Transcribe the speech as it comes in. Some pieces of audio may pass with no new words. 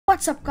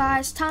What's up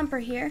guys,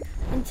 Tomper here.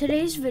 In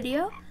today's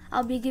video,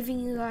 I'll be giving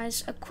you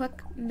guys a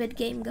quick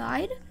mid-game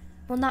guide.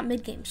 Well, not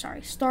mid-game,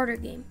 sorry, starter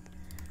game.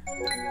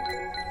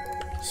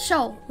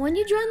 So, when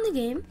you join the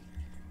game,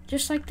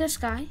 just like this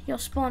guy, you'll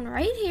spawn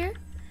right here.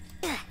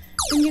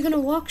 And you're going to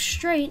walk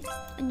straight,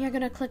 and you're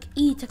going to click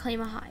E to claim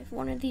a hive.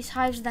 One of these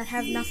hives that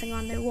have nothing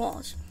on their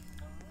walls.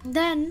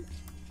 Then,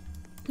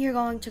 you're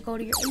going to go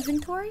to your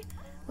inventory,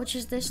 which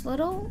is this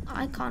little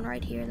icon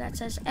right here that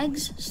says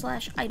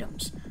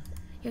eggs/items.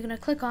 You're going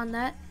to click on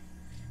that,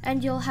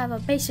 and you'll have a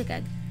basic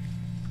egg.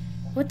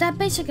 With that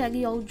basic egg,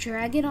 you'll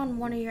drag it on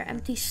one of your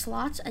empty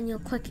slots, and you'll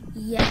click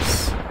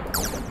yes.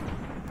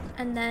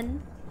 And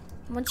then,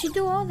 once you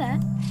do all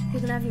that,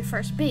 you're going to have your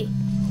first bee.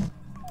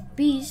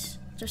 Bees,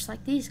 just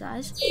like these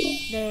guys,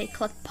 they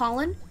collect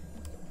pollen,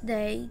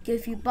 they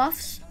give you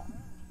buffs,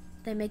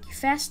 they make you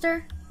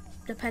faster,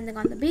 depending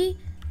on the bee,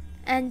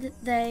 and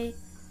they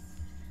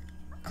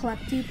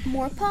collect you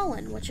more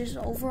pollen, which is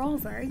overall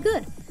very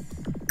good.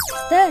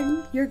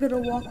 Then you're gonna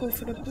walk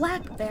over to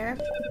Black Bear,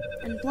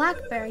 and Black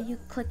Bear, you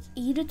click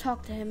E to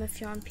talk to him if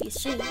you're on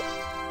PC,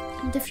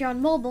 and if you're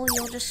on mobile,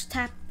 you'll just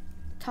talk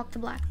to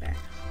Black Bear.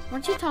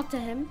 Once you talk to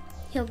him,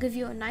 he'll give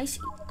you a nice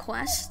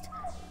quest,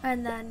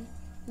 and then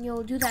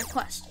you'll do that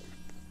quest.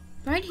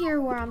 Right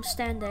here where I'm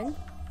standing,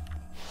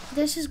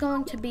 this is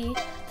going to be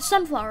the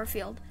sunflower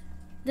field.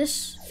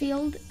 This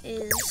field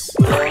is,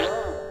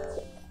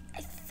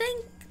 I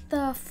think,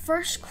 the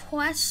first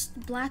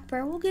quest Black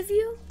Bear will give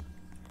you.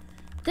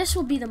 This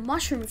will be the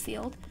mushroom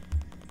field.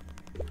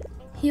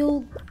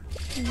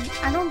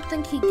 I don't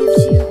think he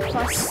gives you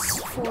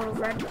quests for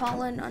red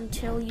pollen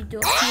until you do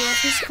a few of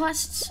his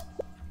quests.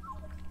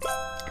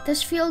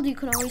 This field, you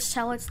can always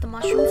tell it's the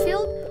mushroom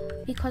field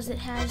because it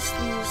has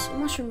these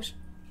mushrooms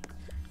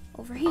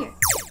over here.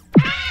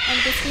 And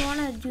if you want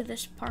to do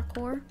this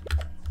parkour,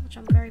 which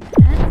I'm very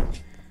bad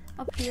at,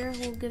 up here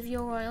will give you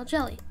a royal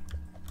jelly.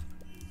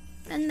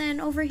 And then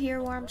over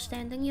here where I'm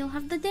standing, you'll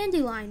have the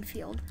dandelion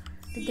field.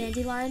 The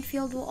dandelion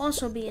field will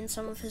also be in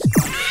some of his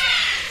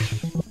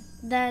quests.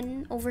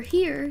 Then over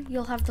here,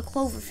 you'll have the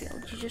clover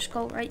field. You just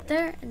go right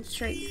there and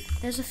straight.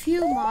 There's a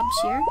few mobs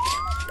here,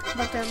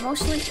 but they're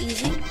mostly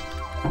easy.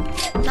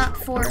 Not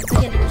for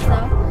beginners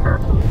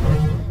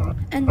though.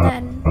 And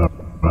then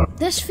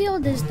this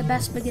field is the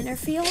best beginner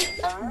field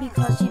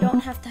because you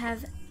don't have to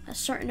have a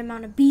certain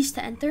amount of bees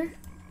to enter.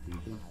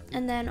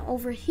 And then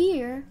over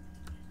here,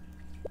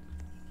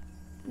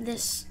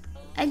 this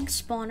egg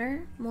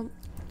spawner, well,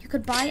 you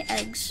could buy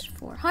eggs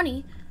for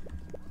honey,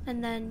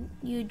 and then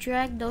you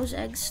drag those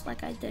eggs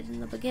like I did in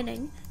the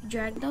beginning. You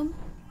drag them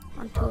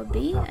onto a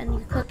bee and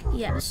you click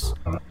yes.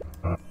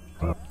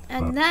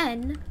 And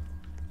then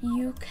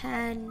you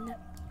can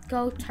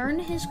go turn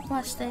his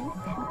quest in.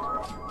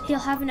 He'll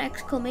have an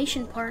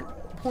exclamation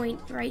point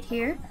right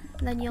here.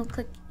 And then you'll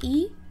click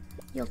E,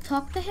 you'll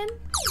talk to him,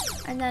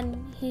 and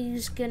then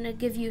he's gonna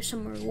give you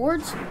some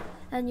rewards,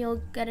 and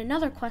you'll get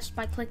another quest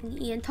by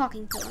clicking E and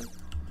talking to him.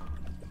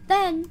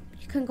 Then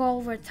you can go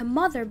over to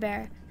Mother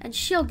Bear, and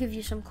she'll give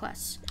you some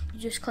quests. You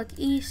just click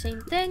E,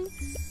 same thing,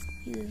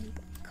 you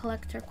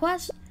collect her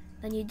quest,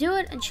 then you do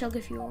it, and she'll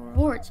give you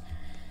rewards.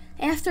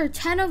 After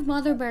 10 of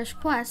Mother Bear's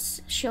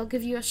quests, she'll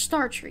give you a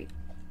star treat.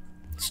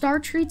 Star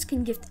treats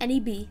can gift any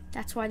bee,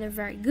 that's why they're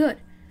very good.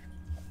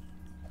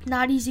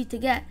 Not easy to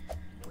get.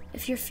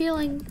 If you're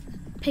feeling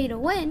pay to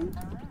win,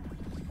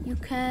 you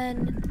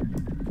can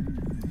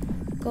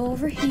go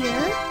over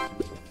here,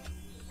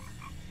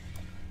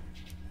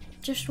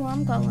 just where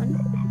I'm going.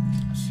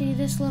 See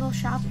this little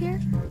shop here?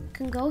 You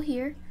can go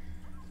here,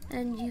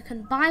 and you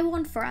can buy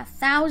one for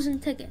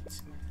 1,000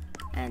 tickets.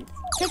 And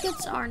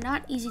tickets are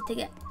not easy to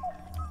get.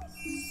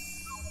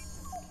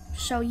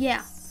 So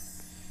yeah.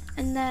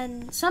 And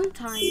then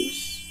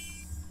sometimes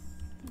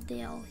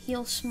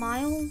he'll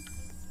smile.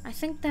 I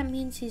think that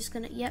means he's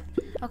gonna, yep,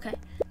 okay.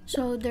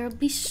 So there'll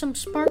be some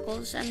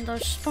sparkles, and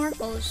those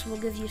sparkles will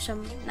give you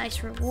some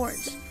nice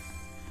rewards.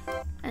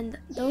 And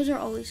those are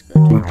always good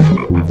for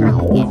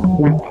the game.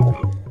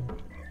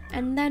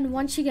 And then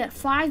once you get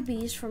 5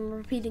 bees from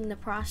repeating the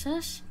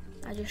process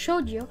I just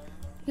showed you,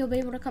 you'll be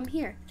able to come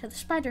here to the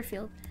spider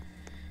field.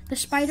 The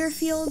spider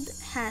field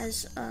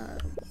has a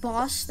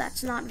boss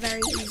that's not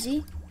very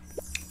easy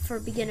for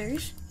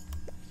beginners.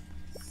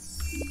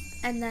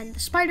 And then the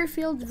spider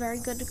field is very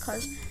good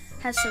because it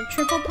has some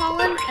triple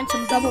pollen and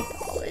some double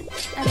pollen.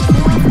 And the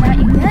more of that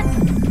you get,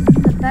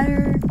 the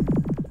better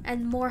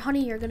and more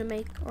honey you're gonna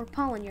make, or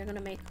pollen you're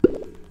gonna make.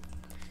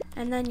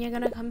 And then you're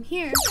gonna come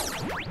here,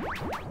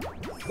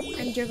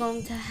 and you're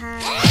going to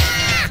have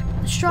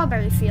the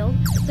strawberry field.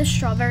 This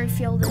strawberry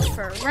field is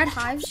for red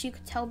hives. You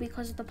could tell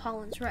because the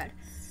pollen's red.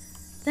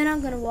 Then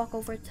I'm gonna walk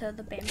over to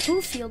the bamboo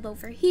field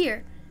over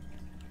here.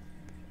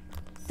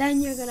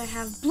 Then you're gonna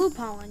have blue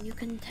pollen. You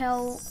can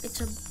tell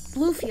it's a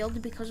blue field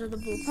because of the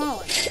blue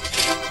pollen.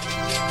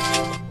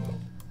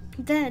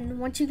 Then,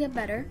 once you get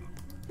better,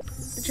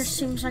 it just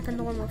seems like a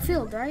normal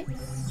field, right?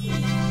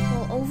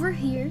 Well, over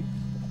here,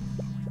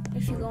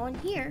 if you go in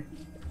here,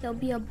 there'll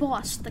be a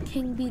boss, the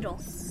king beetle.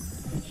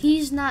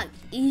 He's not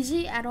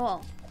easy at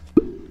all.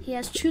 He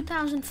has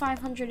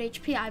 2,500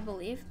 HP, I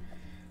believe.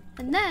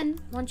 And then,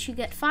 once you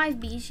get 5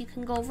 bees, you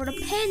can go over to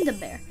Panda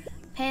Bear.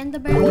 Panda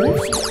Bear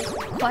gives you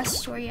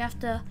quests where you have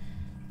to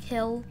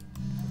kill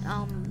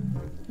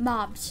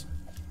mobs.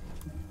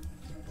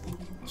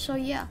 So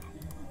yeah.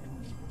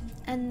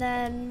 And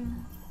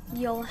then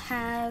you'll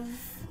have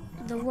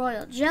the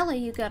royal jelly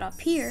you got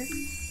up here.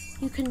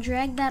 You can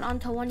drag that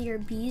onto one of your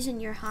bees in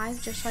your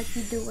hive, just like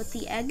you do with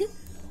the egg.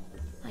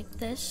 Like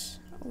this.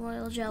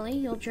 Royal jelly.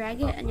 You'll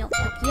drag it and you'll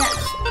click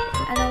yes.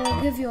 And it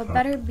will give you a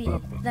better bee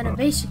than a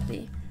basic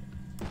bee,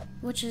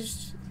 which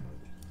is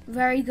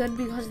very good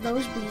because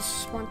those bees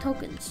spawn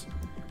tokens.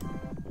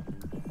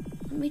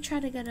 Let me try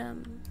to get a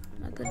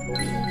good bee with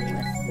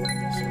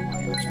some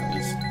royal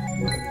jellies.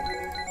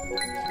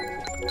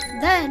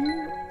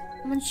 Then,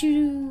 once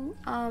you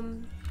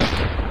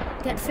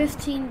get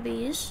 15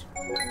 bees,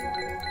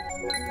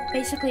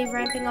 basically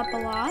ramping up a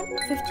lot,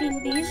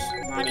 15 bees,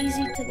 not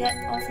easy to get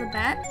off the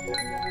bat,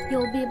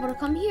 you'll be able to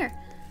come here.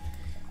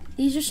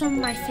 These are some of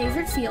my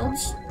favorite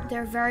fields.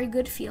 They're very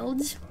good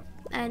fields.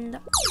 And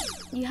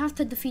you have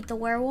to defeat the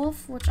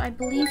werewolf, which I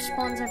believe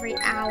spawns every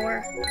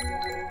hour.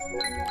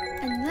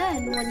 And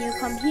then when you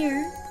come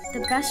here,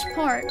 the best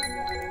part,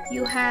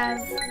 you have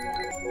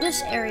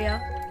this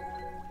area.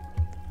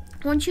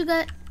 Once you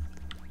get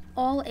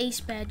all ace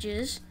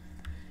badges,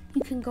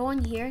 you can go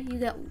in here. You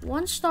get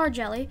 1 star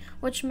jelly,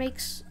 which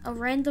makes a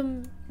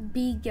random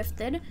bee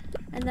gifted.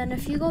 And then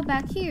if you go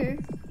back here,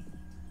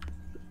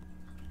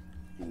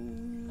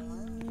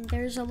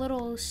 there's a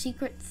little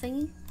secret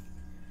thingy,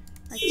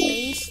 like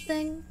maze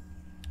thing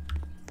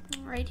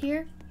right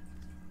here.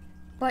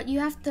 But you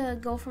have to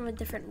go from a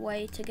different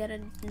way to get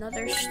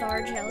another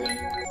star jelly.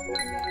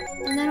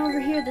 And then over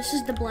here, this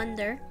is the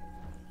blender.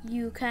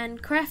 You can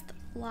craft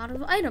a lot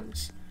of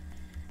items.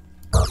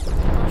 I'll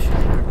show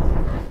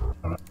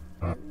you.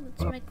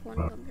 Let's make 1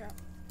 gumdrop.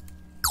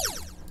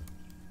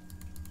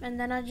 And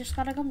then I just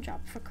got a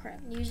gumdrop for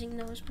using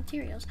those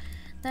materials.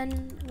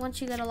 Then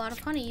once you get a lot of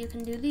honey, you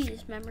can do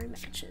these memory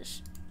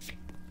matches.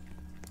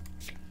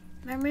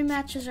 Memory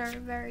matches are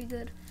very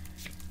good.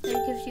 They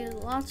give you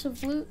lots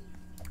of loot,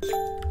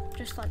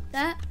 just like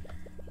that,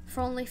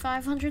 for only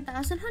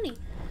 500,000 honey.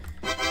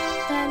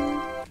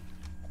 Then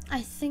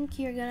I think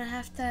you're gonna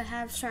have to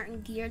have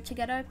certain gear to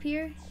get up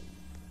here.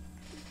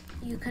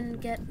 You can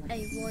get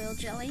a royal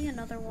jelly,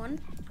 another one.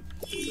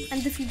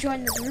 And if you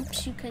join the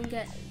groups, you can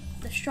get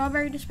the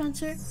strawberry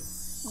dispenser,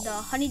 the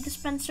honey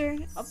dispenser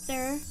up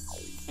there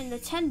in the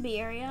 10B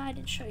area. I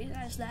didn't show you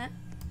guys that.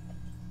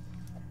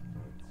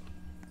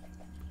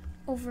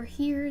 Over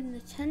here in the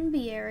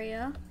 10B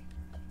area,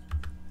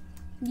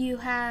 you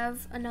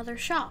have another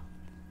shop,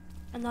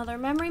 another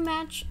memory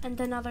match, and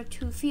another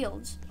 2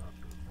 fields.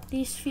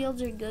 These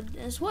fields are good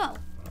as well.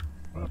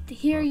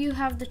 Here you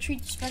have the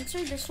treat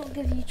dispenser. This will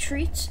give you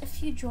treats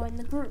if you join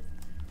the group.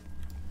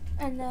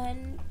 And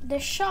then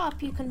this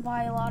shop, you can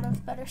buy a lot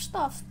of better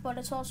stuff, but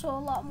it's also a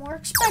lot more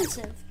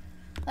expensive,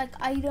 like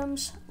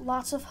items,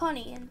 lots of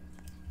honey,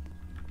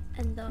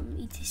 and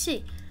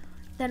etc.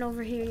 Then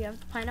over here you have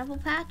the pineapple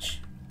patch,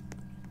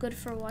 good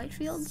for white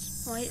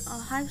fields, white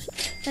hives.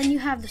 Then you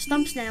have the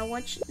stump snail,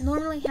 which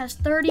normally has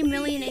 30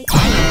 million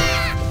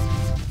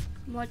HP,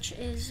 which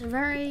is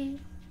very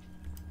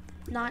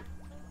not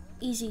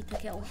easy to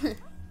kill.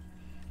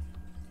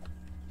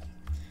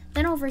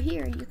 Then over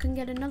here, you can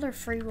get another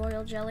free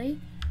royal jelly,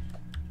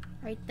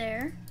 right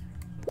there.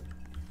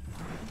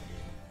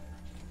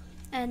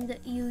 And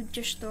you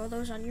just throw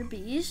those on your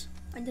bees,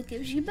 and it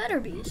gives you better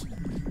bees.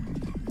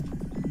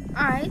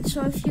 Alright,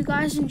 so if you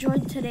guys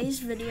enjoyed today's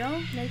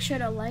video, make sure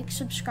to like,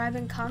 subscribe,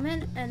 and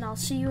comment, and I'll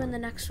see you in the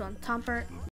next one. Tomper